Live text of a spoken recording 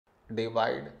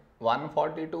divide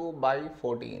 142 by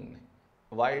 14.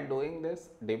 While doing this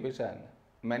division,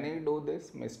 many do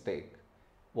this mistake.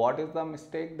 What is the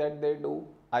mistake that they do?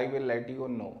 I will let you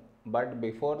know. But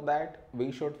before that,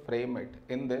 we should frame it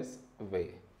in this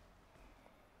way.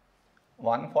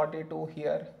 142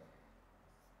 here,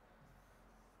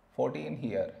 14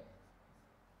 here.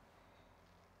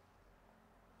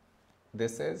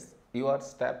 This is your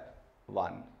step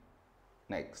 1.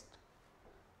 Next.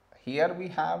 Here we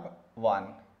have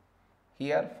 1,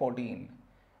 here 14.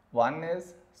 1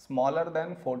 is smaller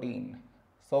than 14.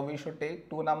 So we should take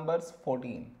two numbers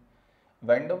 14.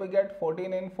 When do we get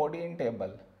 14 in 14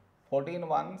 table? 14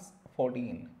 ones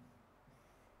 14.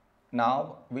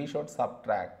 Now we should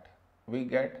subtract. We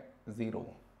get 0.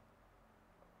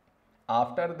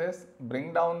 After this,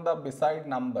 bring down the beside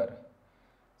number.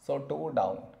 So 2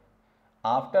 down.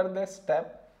 After this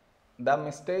step, the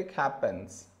mistake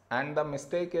happens. And the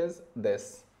mistake is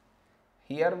this.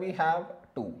 Here we have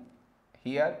 2.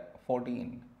 Here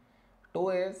 14. 2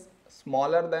 is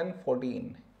smaller than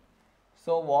 14.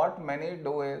 So what many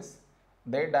do is,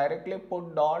 they directly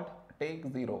put dot, take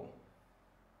 0.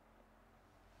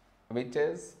 Which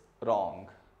is wrong.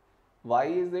 Why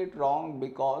is it wrong?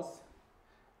 Because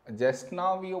just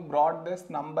now you brought this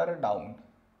number down.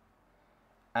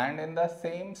 And in the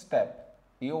same step,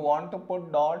 you want to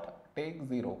put dot, take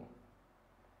 0.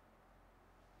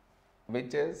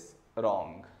 Which is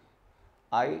wrong.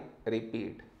 I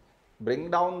repeat, bring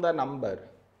down the number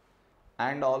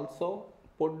and also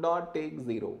put dot, take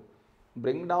 0.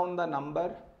 Bring down the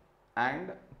number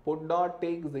and put dot,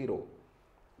 take 0.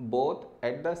 Both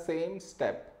at the same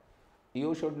step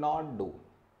you should not do.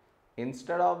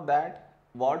 Instead of that,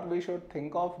 what we should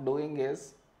think of doing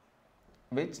is,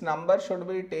 which number should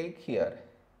we take here?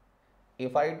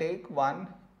 If I take 1,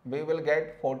 we will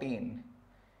get 14.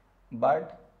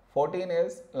 But 14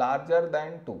 is larger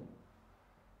than 2.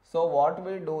 So what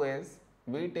we do is,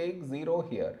 we take 0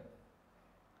 here.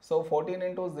 So 14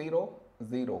 into 0,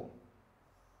 0.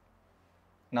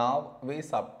 Now we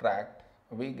subtract,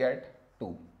 we get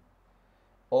 2.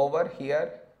 Over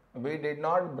here, we did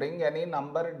not bring any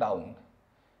number down.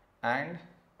 And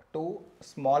 2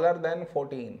 smaller than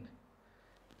 14.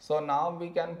 So now we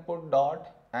can put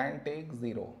dot and take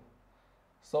 0.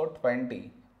 So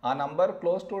 20. A number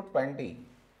close to 20.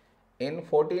 In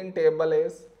 14 table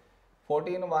is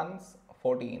 14 ones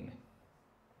 14.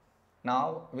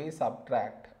 Now we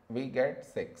subtract, we get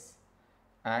 6.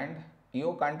 And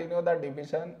you continue the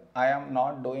division. I am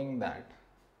not doing that.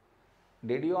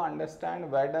 Did you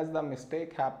understand where does the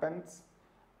mistake happens?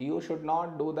 You should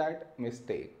not do that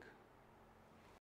mistake.